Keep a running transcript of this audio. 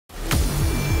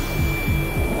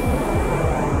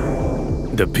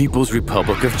The People's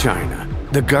Republic of China,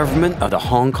 the government of the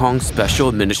Hong Kong Special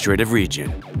Administrative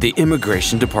Region, the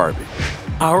Immigration Department.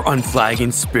 Our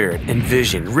unflagging spirit and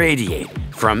vision radiate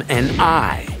from an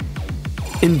I.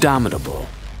 Indomitable,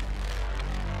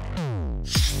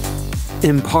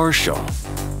 impartial,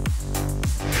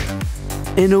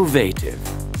 innovative,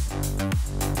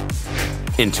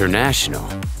 international,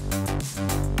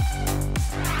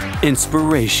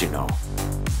 inspirational.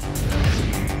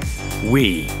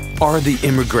 We are the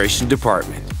Immigration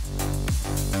Department.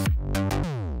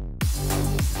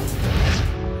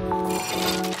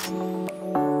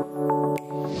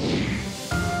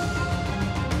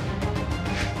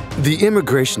 The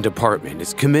Immigration Department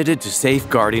is committed to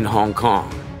safeguarding Hong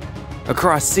Kong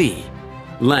across sea,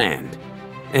 land,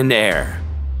 and air.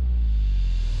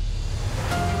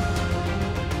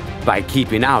 By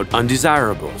keeping out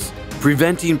undesirables,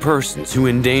 preventing persons who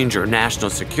endanger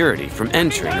national security from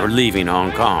entering or leaving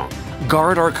Hong Kong,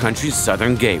 guard our country's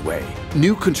southern gateway.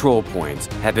 New control points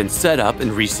have been set up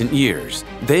in recent years.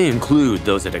 They include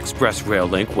those at Express Rail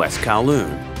Link West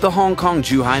Kowloon, the Hong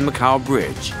Kong-Zhuhai-Macau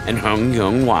Bridge, and Hung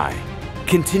Yung Wai.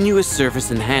 Continuous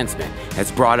service enhancement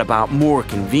has brought about more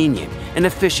convenient and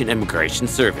efficient immigration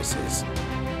services.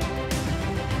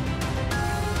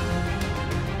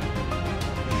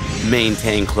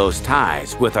 Maintain close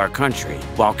ties with our country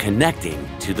while connecting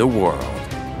to the world.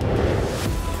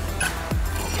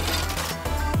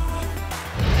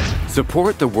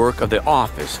 Support the work of the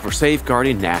Office for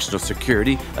Safeguarding National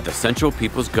Security of the Central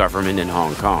People's Government in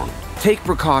Hong Kong. Take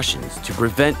precautions to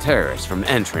prevent terrorists from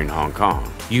entering Hong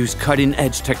Kong. Use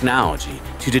cutting-edge technology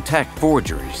to detect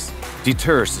forgeries.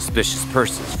 Deter suspicious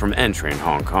persons from entering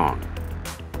Hong Kong.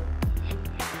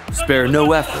 Spare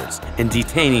no efforts in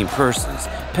detaining persons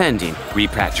pending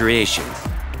repatriation.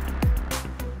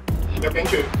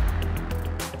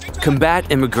 Combat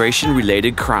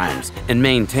immigration-related crimes and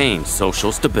maintain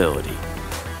social stability.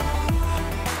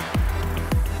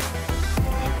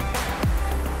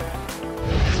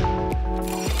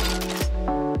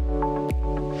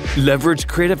 Leverage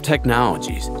creative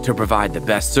technologies to provide the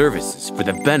best services for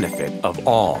the benefit of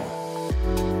all.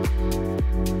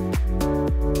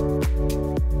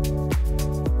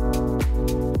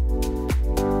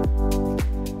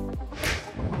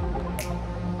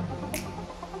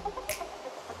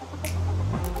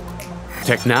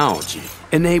 Technology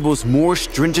enables more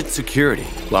stringent security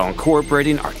while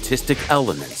incorporating artistic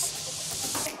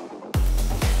elements.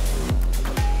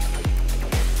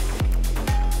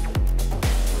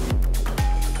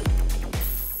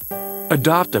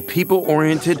 Adopt a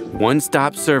people-oriented,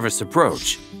 one-stop service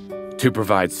approach to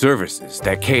provide services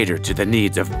that cater to the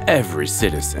needs of every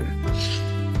citizen.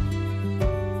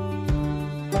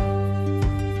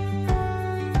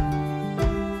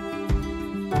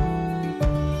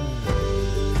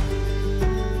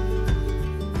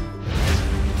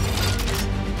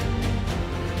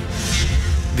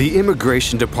 The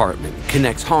Immigration Department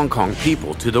connects Hong Kong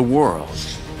people to the world.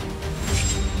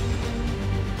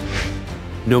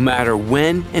 No matter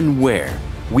when and where,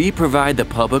 we provide the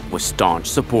public with staunch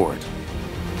support.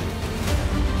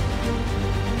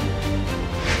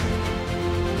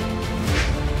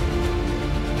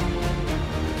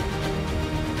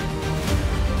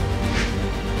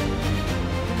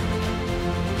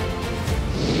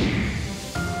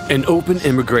 An open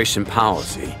immigration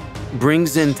policy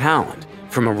brings in talent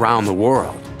from around the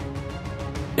world,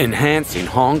 enhancing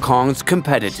Hong Kong's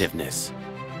competitiveness.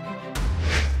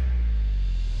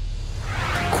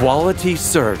 Quality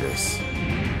service,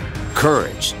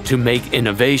 courage to make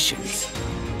innovations,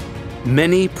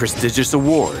 many prestigious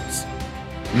awards,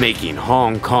 making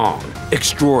Hong Kong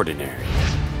extraordinary.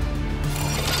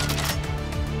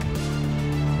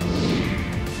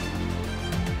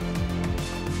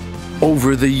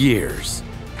 Over the years,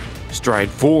 stride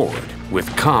forward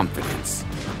with confidence,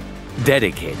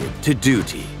 dedicated to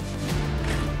duty.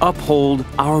 Uphold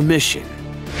our mission,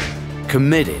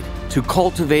 committed to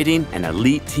cultivating an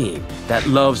elite team that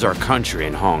loves our country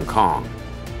and Hong Kong.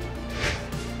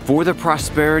 For the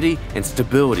prosperity and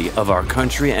stability of our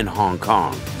country and Hong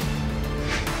Kong,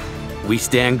 we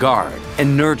stand guard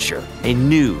and nurture a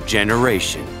new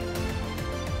generation.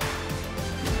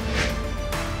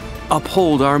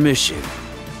 Uphold our mission,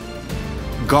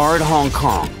 guard Hong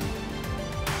Kong,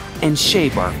 and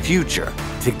shape our future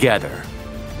together.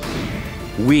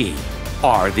 We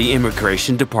are the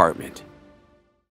Immigration Department.